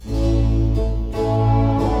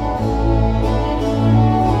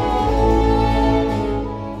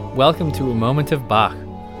welcome to A Moment of Bach,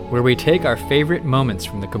 where we take our favorite moments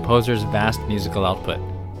from the composer's vast musical output,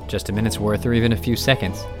 just a minute's worth or even a few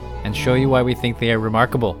seconds, and show you why we think they are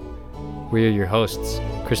remarkable. We are your hosts,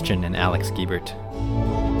 Christian and Alex Giebert.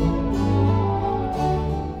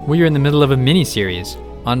 We are in the middle of a mini-series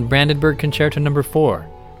on Brandenburg Concerto No. 4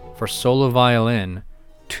 for solo violin,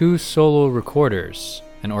 2 solo recorders,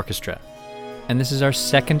 and orchestra. And this is our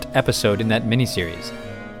second episode in that mini-series.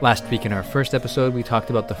 Last week in our first episode, we talked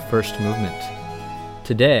about the first movement.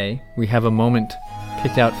 Today, we have a moment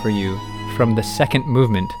picked out for you from the second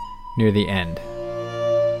movement near the end.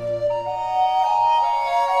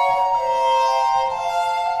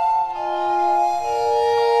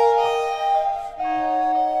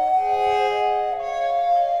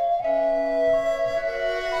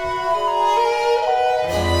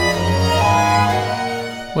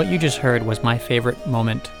 What you just heard was my favorite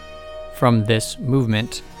moment from this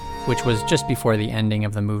movement, which was just before the ending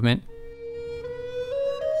of the movement.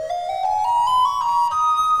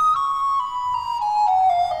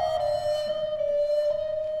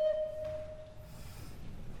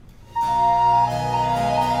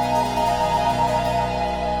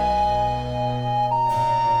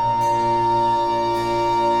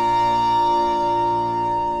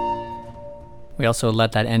 We also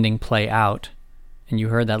let that ending play out, and you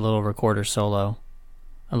heard that little recorder solo.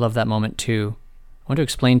 I love that moment too. I want to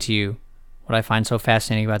explain to you what I find so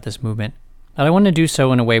fascinating about this movement, but I want to do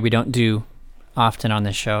so in a way we don't do often on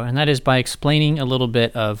this show, and that is by explaining a little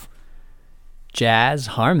bit of jazz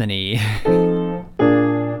harmony.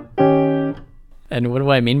 And what do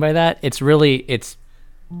I mean by that? It's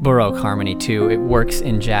Baroque harmony too. It works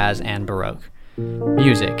in jazz and Baroque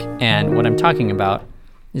music, and what I'm talking about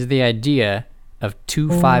is the idea of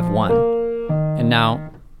 2-5-1. And now,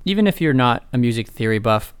 even if you're not a music theory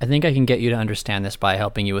buff, I think I can get you to understand this by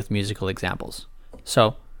helping you with musical examples.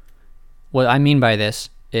 So, what I mean by this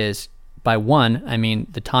is, by 1, I mean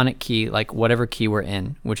the tonic key, like whatever key we're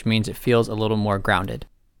in, which means it feels a little more grounded.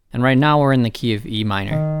 And right now we're in the key of E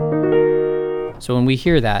minor. So when we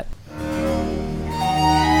hear that,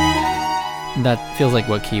 that feels like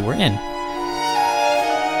what key we're in.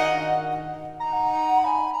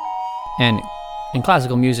 And in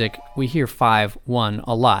classical music, we hear 5-1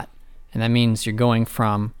 a lot, and that means you're going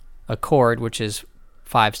from a chord, which is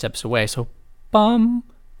 5 steps away, so bum,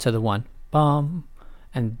 to the 1, bum,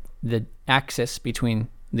 and the axis between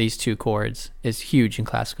these two chords is huge in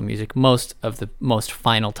classical music. Most of the most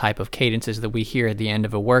final type of cadences that we hear at the end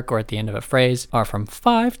of a work or at the end of a phrase are from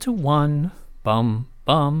 5 to 1, bum,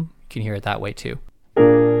 bum. You can hear it that way too.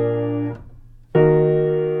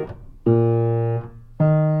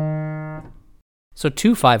 So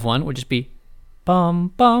 2-5-1 would just be bum,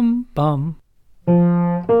 bum, bum.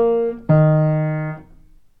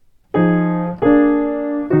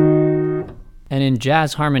 And in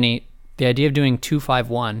jazz harmony, the idea of doing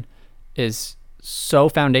 2-5-1 is so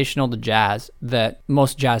foundational to jazz that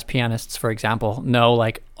most jazz pianists, for example, know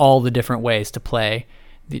like all the different ways to play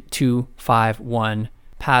the 2-5-1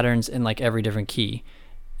 patterns in like every different key.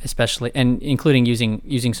 Especially, and including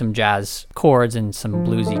using some jazz chords and some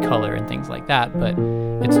bluesy color and things like that, but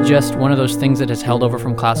it's just one of those things that has held over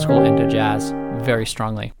from classical into jazz very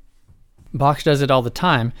strongly. Bach does it all the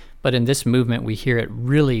time, but in this movement we hear it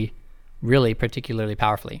really, really particularly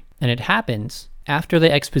powerfully. And it happens after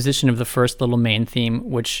the exposition of the first little main theme,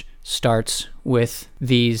 which starts with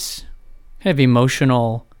these kind of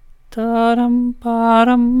emotional da-dum,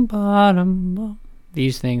 ba-dum, ba-dum, ba.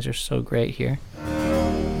 These things are so great here.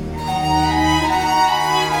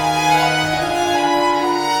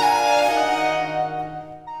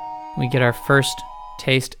 We get our first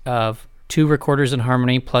taste of 2 recorders in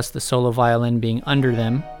harmony plus the solo violin being under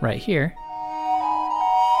them right here.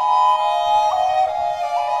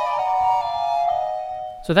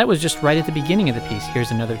 So that was just right at the beginning of the piece. Here's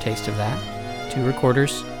another taste of that. 2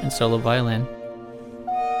 recorders and solo violin.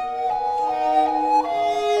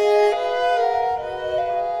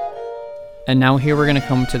 And now here we're going to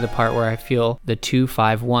come to the part where I feel the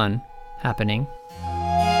 2-5-1 happening.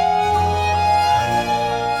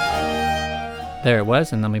 There it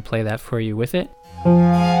was, and let me play that for you with it.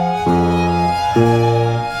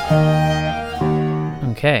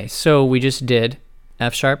 Okay, so we just did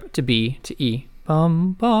F sharp to B to E.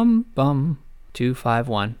 Bum, bum, bum,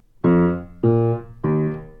 2-5-1.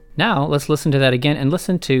 Now, let's listen to that again and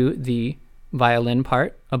listen to the violin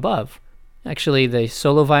part above. Actually, the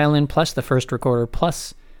solo violin plus the first recorder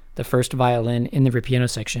plus the first violin in the ripieno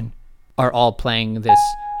section are all playing this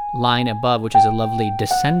line above, which is a lovely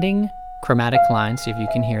descending chromatic line. See if you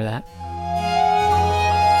can hear that.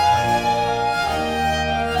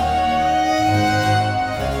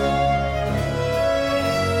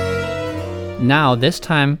 Now, this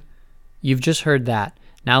time, you've just heard that.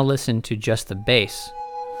 Now listen to just the bass.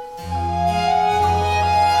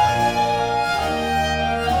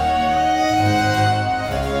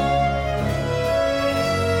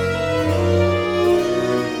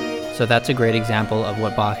 So that's a great example of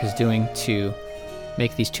what Bach is doing to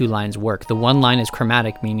make these two lines work. The one line is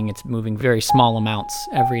chromatic, meaning it's moving very small amounts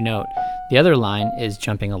every note. The other line is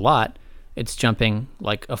jumping a lot. It's jumping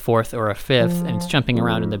like a fourth or a fifth, and it's jumping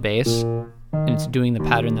around in the bass, and it's doing the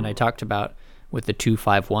pattern that I talked about with the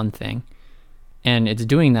 2-5-1 thing. And it's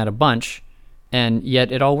doing that a bunch, and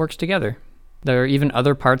yet it all works together. There are even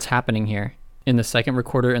other parts happening here. In the second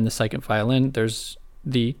recorder and the second violin, there's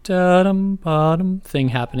the da-dum-ba-dum thing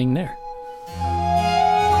happening there.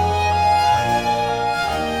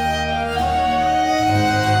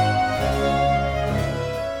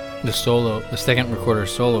 The second recorder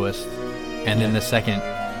soloist, and then the second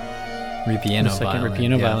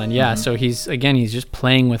ripieno violin. Yeah. So he's just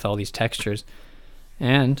playing with all these textures,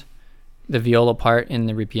 and the viola part in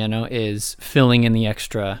the ripieno is filling in the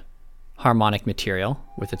extra harmonic material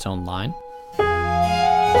with its own line.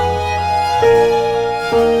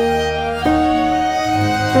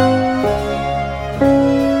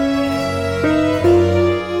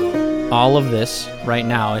 All of this right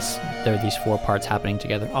now there are these four parts happening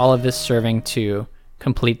together. All of this serving to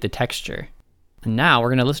complete the texture. And now we're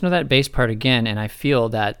going to listen to that bass part again, and I feel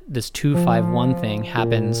that this 2-5-1 thing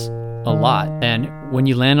happens a lot. And when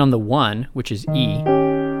you land on the 1, which is E,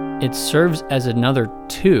 it serves as another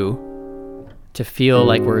 2 to feel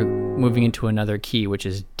like we're moving into another key, which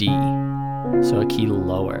is D. So a key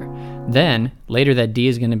lower. Then later that D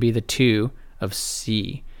is going to be the 2 of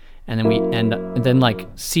C. And then like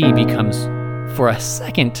C becomes, for a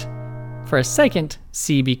second,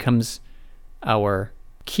 C becomes our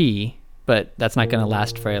key, but that's not going to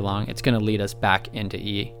last very long. It's going to lead us back into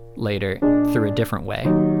E later through a different way.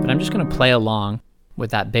 But I'm just going to play along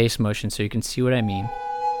with that bass motion so you can see what I mean.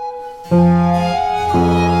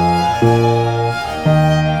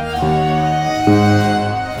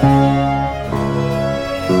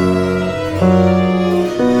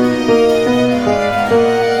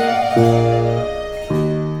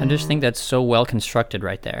 I just think that's so well constructed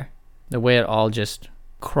right there. The way it all just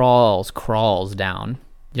crawls down.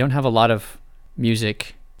 You don't have a lot of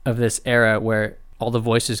music of this era where all the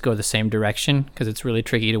voices go the same direction, because it's really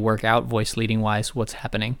tricky to work out voice leading wise what's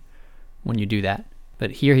happening when you do that.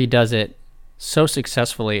 But here he does it so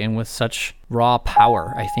successfully and with such raw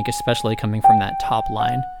power, I think, especially coming from that top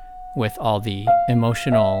line with all the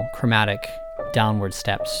emotional chromatic downward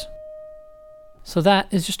steps. So that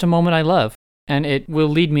is just a moment I love. And it will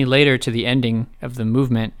lead me later to the ending of the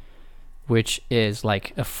movement, which is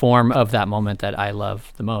like a form of that moment that I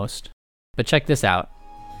love the most. But check this out.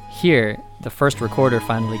 Here, the first recorder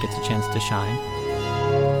finally gets a chance to shine.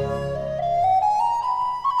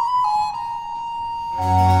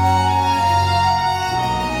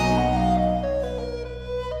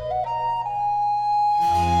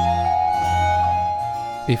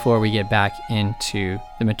 Before we get back into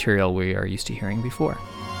the material we are used to hearing before.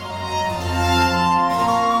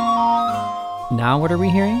 Now what are we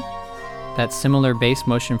hearing? That similar bass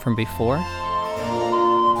motion from before.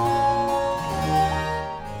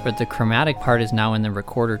 But the chromatic part is now in the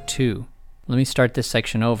recorder 2. Let me start this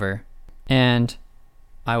section over, and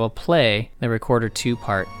I will play the recorder 2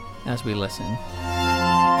 part as we listen.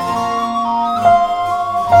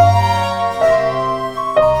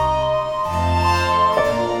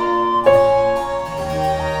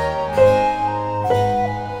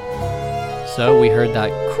 So we heard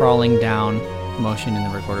that crawling down motion in the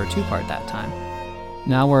recorder 2 part that time.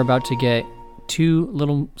 Now we're about to get two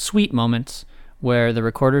little sweet moments where the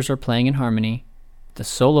recorders are playing in harmony, the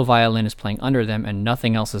solo violin is playing under them, and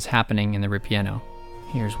nothing else is happening in the ripieno.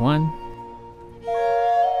 Here's one.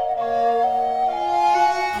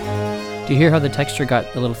 Do you hear how the texture got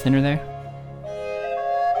a little thinner there?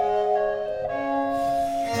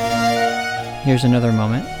 Here's another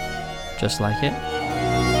moment, just like it.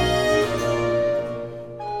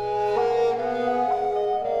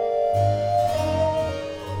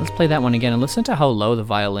 Let's play that one again and listen to how low the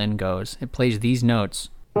violin goes. It plays these notes.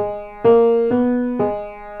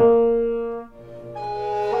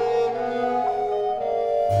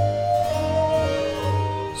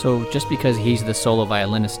 So just because he's the solo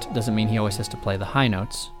violinist doesn't mean he always has to play the high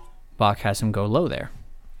notes. Bach has him go low there.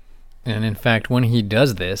 And in fact, when he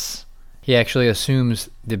does this, he actually assumes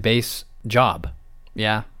the bass job.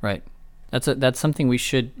 Yeah, right. That's something we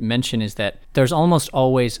should mention, is that there's almost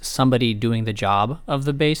always somebody doing the job of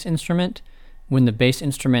the bass instrument. When the bass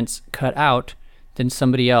instrument's cut out, then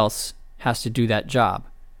somebody else has to do that job.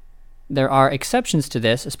 There are exceptions to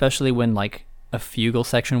this, especially when like a fugal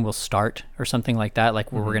section will start or something like that,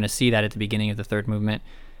 like where we're going to see that at the beginning of the third movement.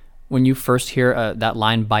 When you first hear that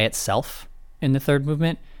line by itself in the third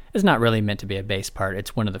movement, it's not really meant to be a bass part.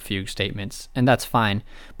 It's one of the fugue statements, and that's fine.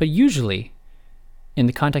 But usually, in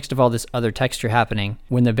the context of all this other texture happening,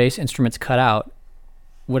 when the bass instrument's cut out,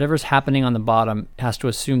 whatever's happening on the bottom has to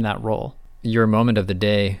assume that role. Your moment of the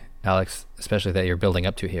day, Alex, especially that you're building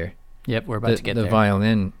up to here. Yep, we're about to get the there. The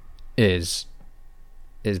violin is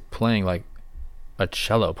playing like a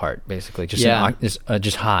cello part, basically, just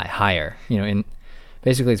just higher. In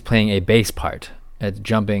basically it's playing a bass part. It's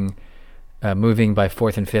jumping, moving by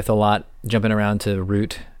fourth and fifth a lot, jumping around to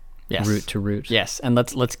root. Yes. Root to root. Yes, and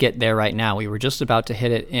let's get there right now. We were just about to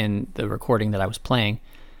hit it in the recording that I was playing.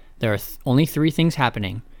 There are only 3 things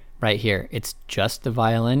happening right here. It's just the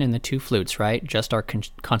violin and the 2 flutes, right? Just our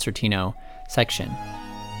concertino section.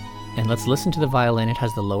 And let's listen to the violin. It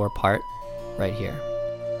has the lower part right here.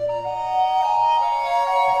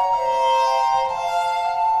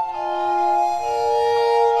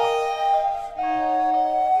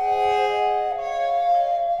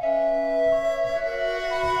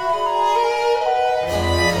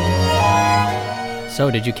 So,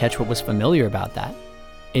 did you catch what was familiar about that?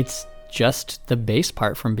 It's just the bass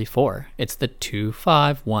part from before. It's the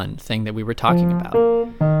 2-5-1 thing that we were talking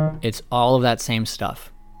about. It's all of that same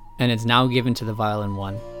stuff. And it's now given to the violin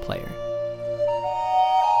 1 player.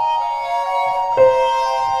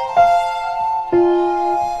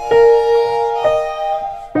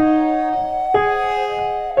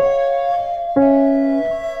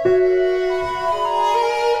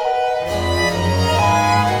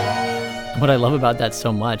 What I love about that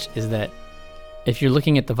so much is that if you're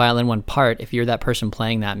looking at the violin 1 part, if you're that person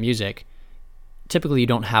playing that music, typically you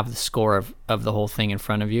don't have the score of the whole thing in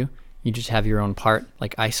front of you. You just have your own part,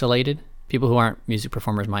 like isolated. People who aren't music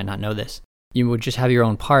performers might not know this. You would just have your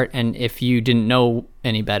own part, and if you didn't know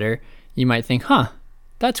any better, you might think,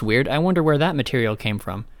 that's weird. I wonder where that material came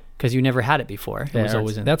from, because you never had it before. It was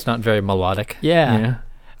always that's not very melodic. Yeah.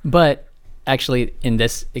 But actually, in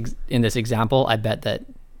this example, I bet that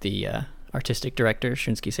the artistic director,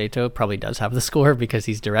 Shunsuke Sato, probably does have the score because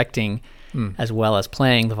he's directing as well as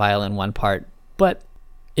playing the violin 1 part. But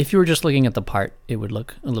if you were just looking at the part, it would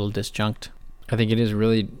look a little disjunct. I think it is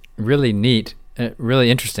really, really neat, really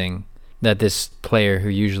interesting that this player who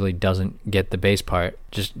usually doesn't get the bass part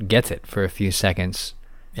just gets it for a few seconds.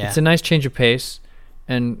 Yeah. It's a nice change of pace,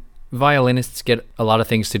 and violinists get a lot of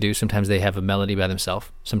things to do. Sometimes they have a melody by themselves.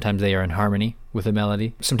 Sometimes they are in harmony with a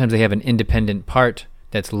melody. Sometimes they have an independent part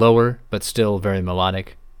that's lower but still very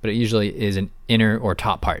melodic, but it usually is an inner or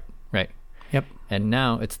top part, right? Yep. And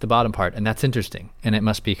now it's the bottom part, and that's interesting, and it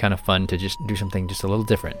must be kind of fun to just do something just a little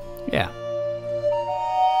different. Yeah.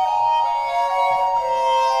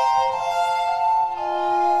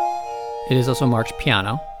 It is also marked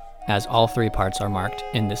piano, as all 3 parts are marked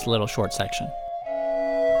in this little short section.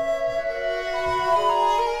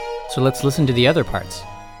 So let's listen to the other parts.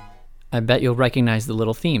 I bet you'll recognize the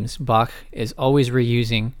little themes. Bach is always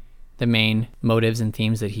reusing the main motives and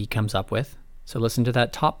themes that he comes up with. So listen to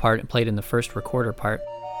that top part played in the first recorder part.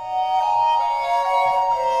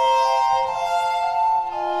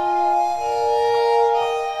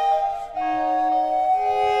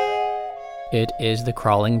 It is the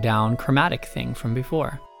crawling down chromatic thing from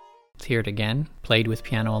before. Let's hear it again, played with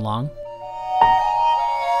piano along.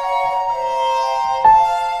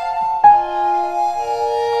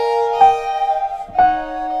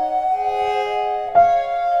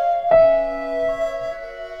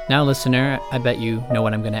 Now, listener, I bet you know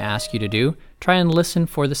what I'm going to ask you to do. Try and listen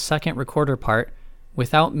for the second recorder part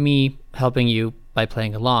without me helping you by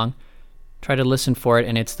playing along. Try to listen for it,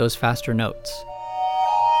 and it's those faster notes.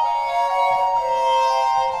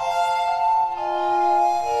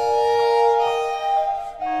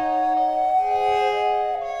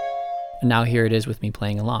 And now here it is with me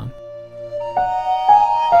playing along.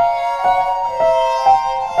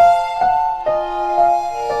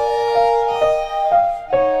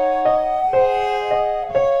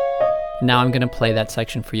 Now I'm going to play that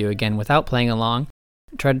section for you again without playing along.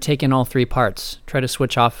 Try to take in all 3 parts. Try to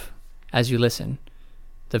switch off as you listen.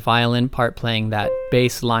 The violin part playing that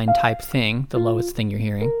bass line type thing, the lowest thing you're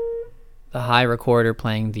hearing. The high recorder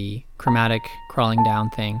playing the chromatic crawling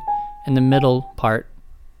down thing. And the middle part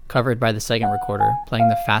covered by the second recorder playing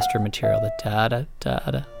the faster material, the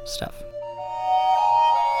da-da-da-da stuff.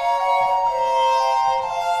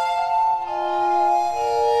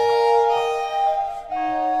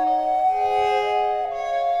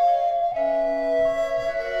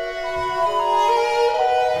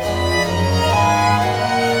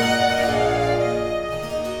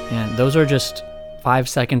 those are just 5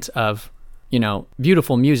 seconds of,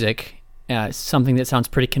 beautiful music, something that sounds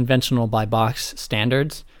pretty conventional by Bach's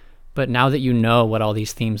standards. But now that you know what all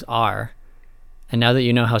these themes are, and now that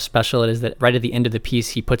you know how special it is that right at the end of the piece,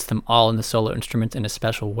 he puts them all in the solo instruments in a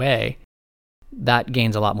special way, that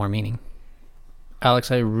gains a lot more meaning. Alex,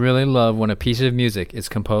 I really love when a piece of music is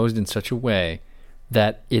composed in such a way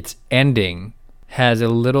that its ending has a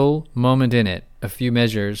little moment in it, a few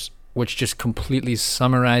measures, which just completely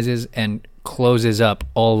summarizes and closes up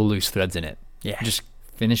all the loose threads in it. Yeah. Just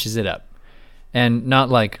finishes it up. And not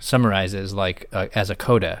like summarizes like as a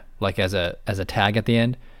coda, like as a tag at the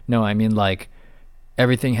end. No, I mean like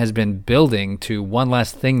everything has been building to one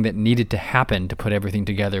last thing that needed to happen to put everything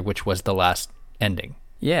together, which was the last ending.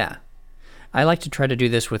 Yeah. I like to try to do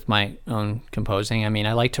this with my own composing. I mean,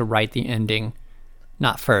 I like to write the ending,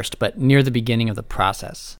 not first, but near the beginning of the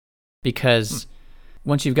process. Because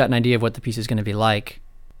once you've got an idea of what the piece is going to be like,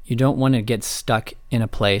 you don't want to get stuck in a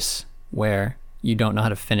place where you don't know how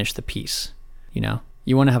to finish the piece.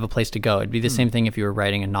 You want to have a place to go. It'd be the same thing if you were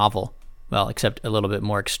writing a novel, well, except a little bit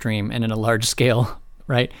more extreme and in a large scale,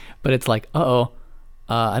 right? But it's like,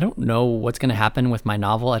 I don't know what's going to happen with my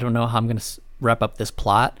novel. I don't know how I'm going to wrap up this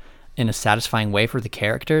plot in a satisfying way for the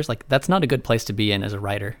characters. Like, that's not a good place to be in as a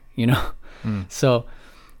writer, So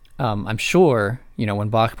I'm sure, when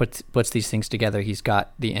Bach puts these things together, he's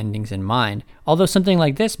got the endings in mind. Although something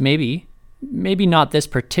like this, maybe not this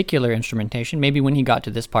particular instrumentation. Maybe when he got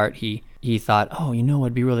to this part, he thought,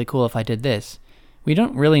 it'd be really cool if I did this. We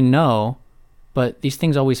don't really know, but these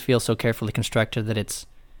things always feel so carefully constructed that it's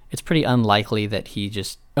pretty unlikely that he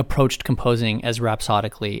just approached composing as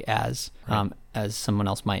rhapsodically as someone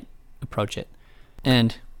else might approach it.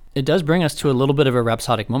 And it does bring us to a little bit of a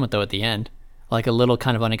rhapsodic moment, though, at the end, like a little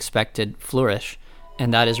kind of unexpected flourish.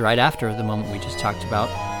 And that is right after the moment we just talked about.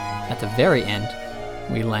 At the very end,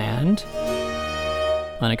 we land,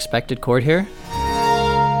 unexpected chord here,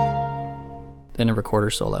 then a recorder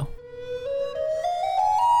solo.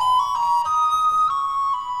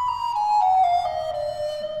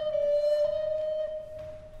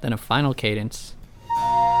 Then a final cadence.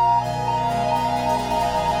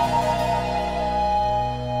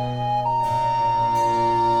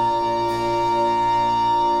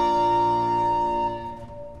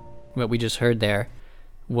 What we just heard there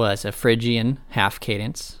was a Phrygian half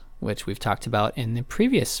cadence, which we've talked about in the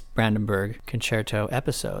previous Brandenburg Concerto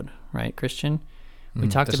episode, right, Christian? We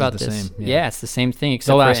talked about this. Yeah, it's the same thing,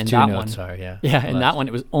 except the last for in two that notes one. are, yeah. Yeah, in that one,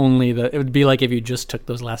 it was only it would be like if you just took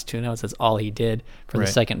those last two notes, that's all he did for the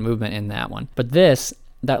second movement in that one. But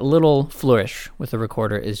that little flourish with the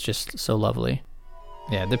recorder is just so lovely.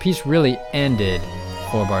 Yeah, the piece really ended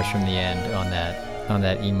 4 bars from the end on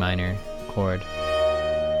that E minor chord.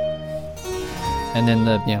 And then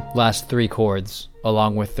the last 3 chords,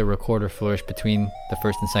 along with the recorder flourish between the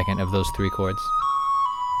first and second of those 3 chords,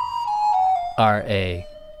 are a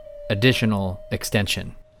additional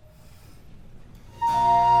extension.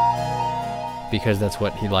 Because that's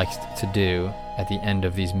what he likes to do at the end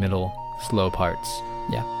of these middle slow parts.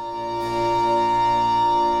 Yeah.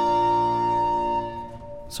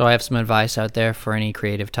 So I have some advice out there for any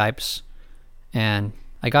creative types. And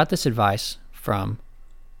I got this advice from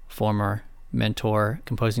former mentor,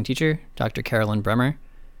 composing teacher, Dr. Carolyn Bremer.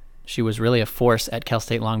 She was really a force at Cal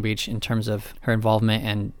State Long Beach in terms of her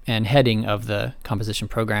involvement and heading of the composition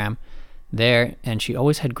program there, and she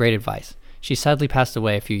always had great advice. She sadly passed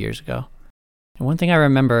away a few years ago. And one thing I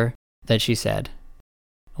remember that she said,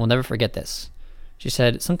 I will never forget this. She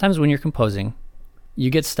said, sometimes when you're composing, you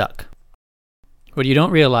get stuck. What you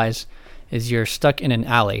don't realize is you're stuck in an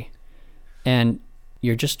alley, and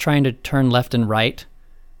you're just trying to turn left and right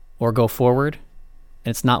or go forward,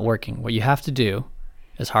 and it's not working. What you have to do,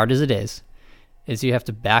 as hard as it is you have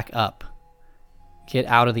to back up, get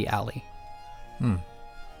out of the alley,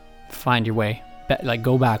 find your way,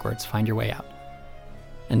 go backwards, find your way out,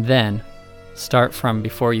 and then start from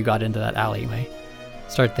before you got into that alleyway.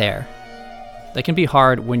 Start there. That can be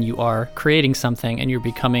hard when you are creating something and you're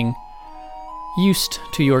becoming used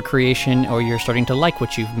to your creation, or you're starting to like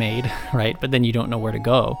what you've made, right? But then you don't know where to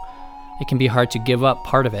go. It can be hard to give up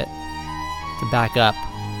part of it, to back up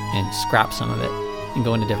and scrap some of it and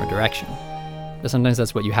go in a different direction. But sometimes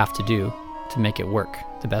that's what you have to do to make it work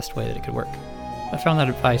the best way that it could work. I found that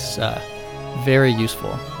advice very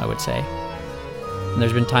useful, I would say. And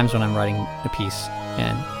there's been times when I'm writing a piece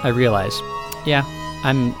and I realize,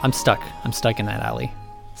 I'm stuck. I'm stuck in that alley.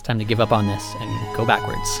 It's time to give up on this and go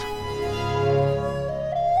backwards.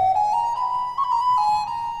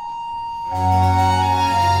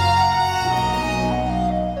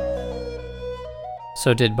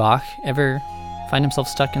 So did Bach ever find himself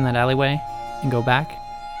stuck in that alleyway and go back.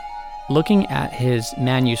 Looking at his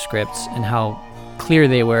manuscripts and how clear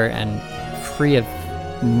they were and free of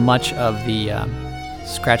much of the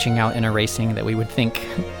scratching out and erasing that we would think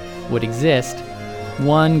would exist,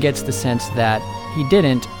 one gets the sense that he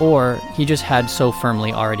didn't, or he just had so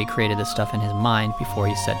firmly already created this stuff in his mind before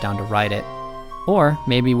he sat down to write it. Or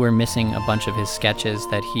maybe we're missing a bunch of his sketches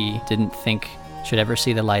that he didn't think should ever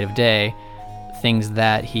see the light of day, things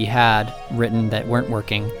that he had written that weren't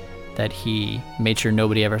working, that he made sure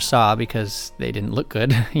nobody ever saw because they didn't look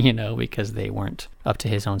good, because they weren't up to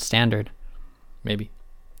his own standard. Maybe.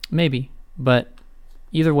 But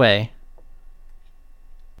either way,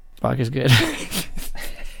 Bach is good.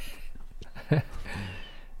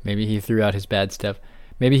 Maybe he threw out his bad stuff.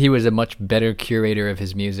 Maybe he was a much better curator of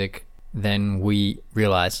his music than we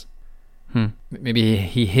realize. Maybe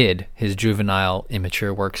he hid his juvenile,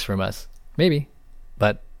 immature works from us. Maybe,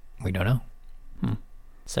 but we don't know.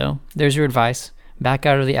 So there's your advice. Back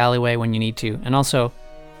out of the alleyway when you need to. And also,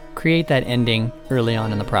 create that ending early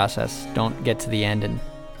on in the process. Don't get to the end and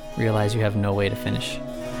realize you have no way to finish.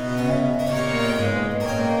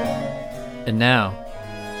 And now,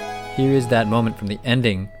 here is that moment from the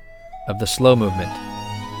ending of the slow movement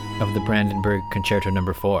of the Brandenburg Concerto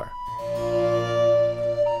No. 4.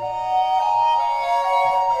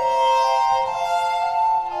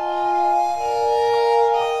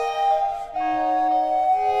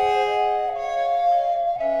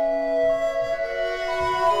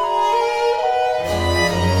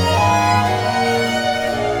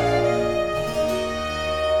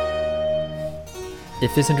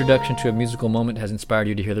 If this introduction to a musical moment has inspired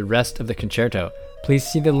you to hear the rest of the concerto, please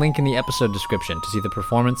see the link in the episode description to see the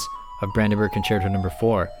performance of Brandenburg Concerto No.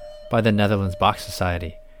 4 by the Netherlands Bach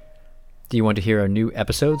Society. Do you want to hear our new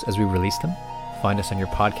episodes as we release them? Find us on your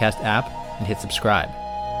podcast app and hit subscribe.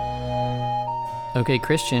 Okay,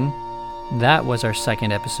 Christian, that was our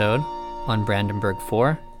second episode on Brandenburg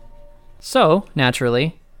 4. So,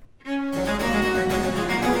 naturally,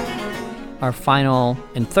 our final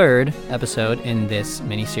and third episode in this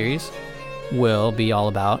mini-series will be all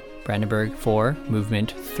about Brandenburg 4, Movement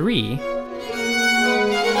 3.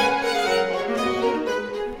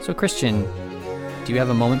 So, Christian, do you have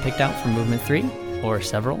a moment picked out for Movement 3? Or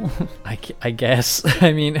several? I guess.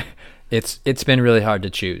 I mean, it's been really hard to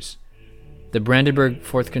choose. The Brandenburg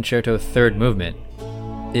 4th Concerto 3rd Movement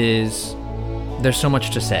there's so much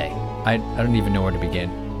to say. I don't even know where to begin.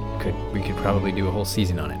 We could probably do a whole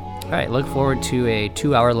season on it. All right, look forward to a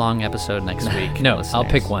 2-hour-long episode next week. No, listeners. I'll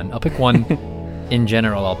pick one. In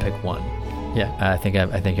general, I'll pick one. Yeah, I think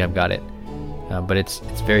I've got it. But it's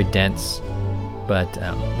very dense. But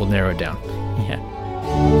we'll narrow it down. Yeah.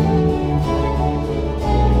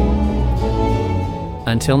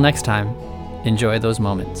 Until next time, enjoy those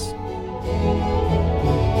moments.